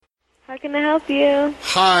How can I help you?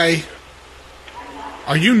 Hi.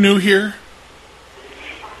 Are you new here?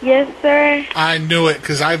 Yes, sir. I knew it,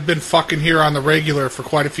 because I've been fucking here on the regular for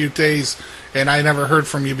quite a few days, and I never heard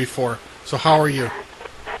from you before. So how are you?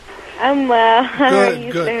 I'm well. How are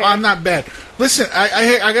you, Good. sir? I'm not bad. Listen,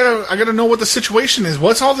 I gotta know what the situation is.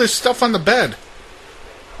 What's all this stuff on the bed?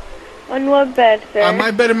 On what bed, sir? On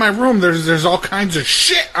my bed in my room, there's all kinds of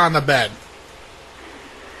shit on the bed.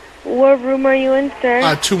 What room are you in,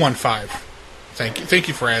 sir? 215. Thank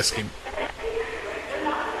you for asking.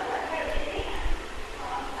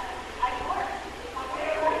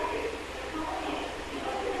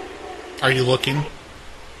 Are you looking?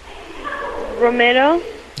 Romero?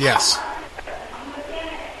 Yes.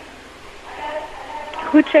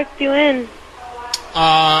 Who checked you in?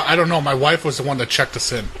 I don't know. My wife was the one that checked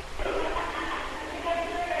us in.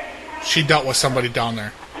 She dealt with somebody down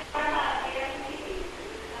there.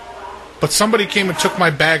 But somebody came and took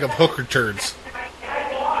my bag of hooker turds.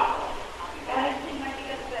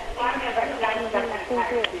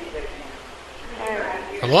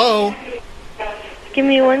 Hello? Give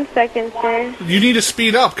me 1 second, sir. You need to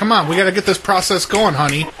speed up. Come on. We got to get this process going,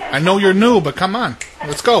 honey. I know you're new, but come on.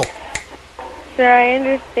 Let's go. Sir, I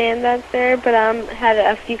understand that, sir, but had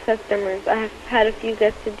a few customers. I have had a few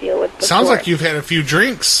guests to deal with before. Sounds like you've had a few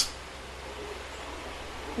drinks.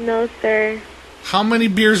 No, sir. How many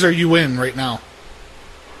beers are you in right now?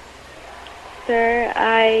 Sir,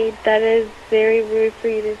 that is very rude for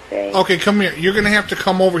you to say. Okay, come here. You're going to have to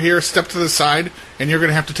come over here, step to the side, and you're going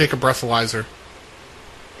to have to take a breathalyzer.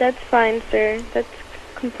 That's fine, sir. That's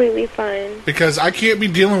completely fine. Because I can't be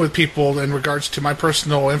dealing with people in regards to my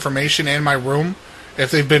personal information and my room if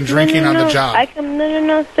they've been drinking on the job.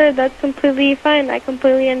 No, sir. That's completely fine. I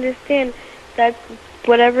completely understand. That's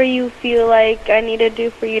whatever you feel like I need to do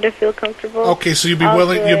for you to feel comfortable. Okay, so you'd be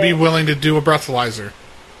willing to do a breathalyzer.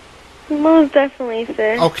 Most definitely,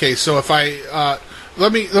 sir. Okay, so if I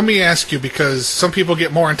let me ask you, because some people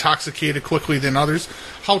get more intoxicated quickly than others.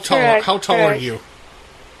 How tall are you?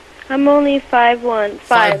 I'm only 5'1".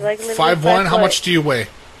 5'1". How much do you weigh?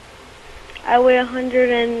 I weigh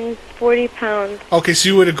 140 pounds. Okay, so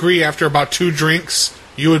you would agree after about 2 drinks,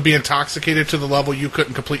 you would be intoxicated to the level you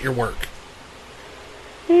couldn't complete your work?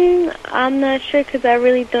 I'm not sure because I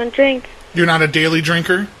really don't drink. You're not a daily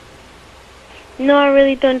drinker? No, I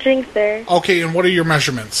really don't drink, sir. Okay, and what are your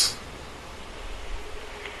measurements?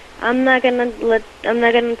 I'm not gonna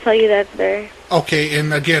tell you that, sir. Okay,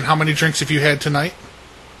 and again, how many drinks have you had tonight?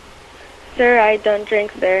 Sir, I don't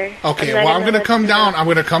drink, sir. Okay, well, I'm going to come down. I'm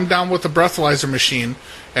going to come down with a breathalyzer machine,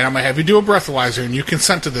 and I'm going to have you do a breathalyzer, and you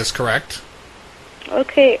consent to this, correct?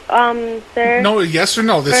 Okay, sir. No, yes or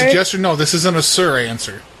no. This is yes or no. This isn't a sir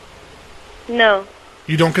answer. No.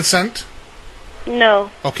 You don't consent? No.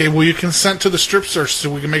 Okay, will you consent to the strip search so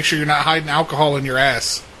we can make sure you're not hiding alcohol in your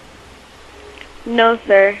ass? No,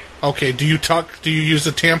 sir. Okay, do you use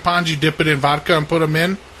the tampons? You dip it in vodka and put them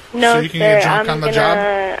in? No, so you can get drunk on the job?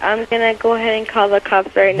 I'm going to go ahead and call the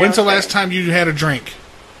cops right now. When's the last time you had a drink?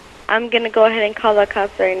 I'm going to go ahead and call the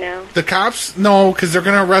cops right now. The cops? No, because they're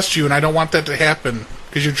going to arrest you, and I don't want that to happen,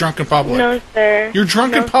 because you're drunk in public. No, sir. You're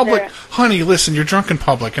drunk in public. Sir. Honey, listen, you're drunk in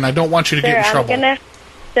public, and I don't want you to get in trouble.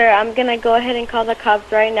 Sir, I'm going to go ahead and call the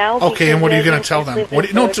cops right now. Okay, and what are you going to tell them? What are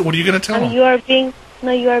you going to tell them? You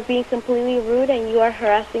are being completely rude, and you are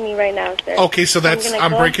harassing me right now, sir. Okay, so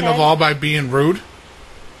I'm breaking the law by being rude?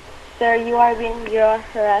 Sir, you are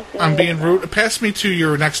harassing me. I'm being rude. Pass me to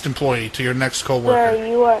your next employee, to your next coworker.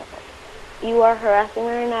 Sir, you are harassing me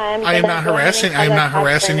right now. I am not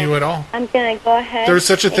harassing you at all. I'm going to go ahead. There's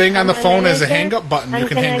such a thing on the phone as a hang-up button. You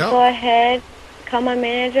can hang up. I'm going to go ahead, call my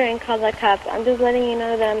manager, and call the cops. I'm just letting you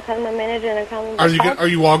know that I'm calling my manager and I'm calling the cops. Are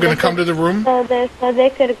you all going to come to the room? So they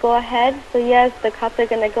could go ahead. So yes, the cops are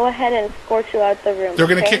going to go ahead and escort you out the room. They're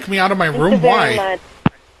going to kick me out of my room? Why?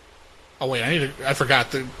 Oh wait, I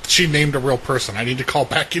forgot that she named a real person. I need to call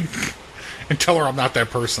back in and tell her I'm not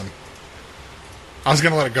that person. I was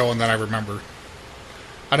going to let it go and then I remembered.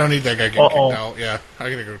 I don't need that guy getting kicked out. Yeah, I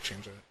got to go change it.